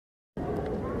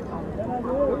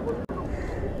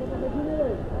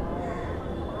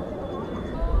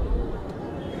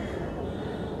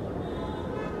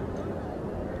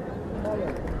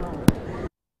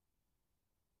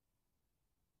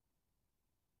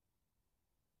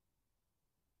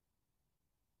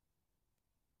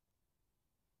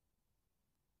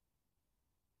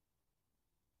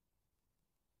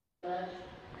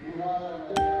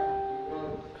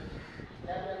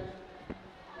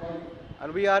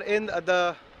And we are in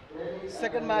the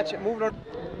second match. Moved on.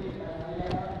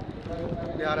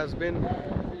 BIHAR has been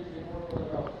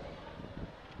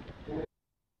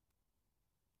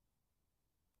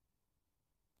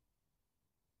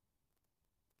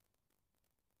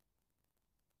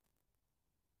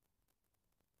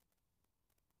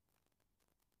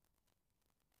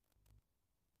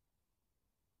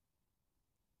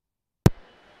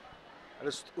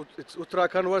it's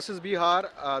Uttarakhand versus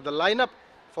BIHAR. The lineup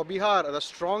for BIHAR, the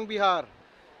strong BIHAR.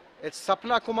 It's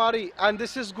Sapna Kumari and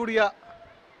this is Gudia.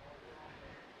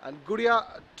 And Gudia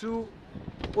to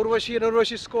Urvashi and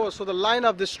Urvashi scores. So the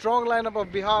lineup, the strong lineup of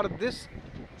BIHAR, this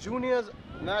Juniors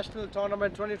National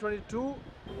Tournament 2022.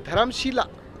 Dharamshila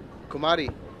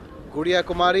Kumari, Gudia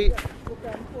Kumari.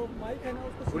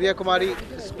 Gudia Kumari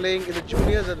is playing in the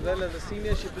juniors as well as the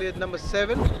seniors. She played number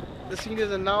 7. The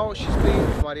seniors, and now she's playing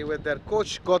Kumari with their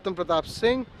coach Gautam Pratap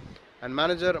Singh and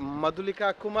manager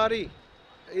Madhulika Kumari.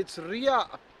 It's Ria,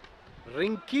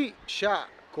 Rinki Shah,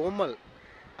 Komal,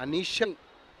 Anisha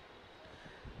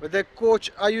with their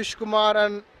coach Ayush Kumar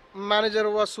and manager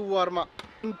Vasu Varma.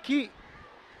 Rinki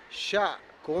Shah,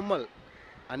 Komal,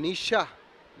 Anisha,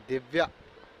 Divya,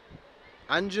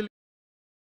 Anjali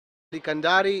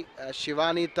Kandari,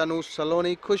 Shivani, Tanu,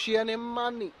 Saloni, Khushi and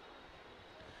Imani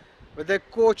with their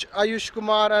coach Ayush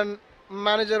Kumar and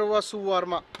manager Vasu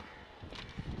Varma.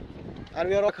 And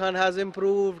Uttrakhand has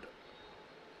improved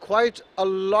quite a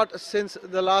lot since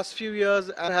the last few years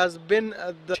and has been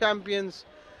the champions,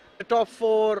 the top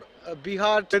 4,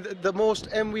 BIHAR with the most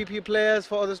MVP players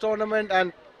for this tournament,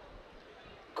 and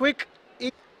quick,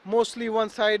 mostly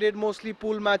one-sided, mostly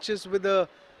pool matches with a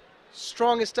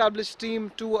strong established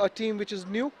team to a team which is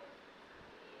new.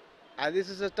 And this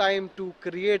is a time to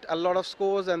create a lot of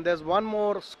scores, and there's one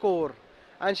more score.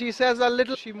 And she says a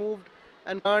little, she moved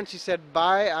and turned, she said,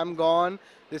 bye, I'm gone,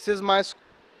 this is my score.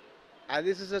 And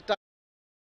this is a time,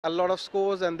 a lot of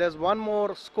scores, and there's one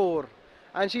more score.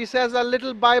 And she says a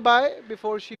little bye-bye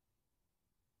before she...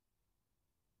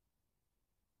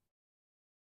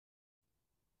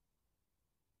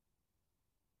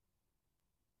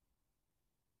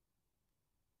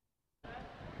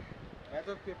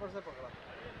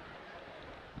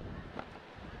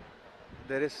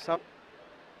 There is some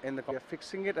in the... We are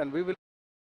fixing it and we will...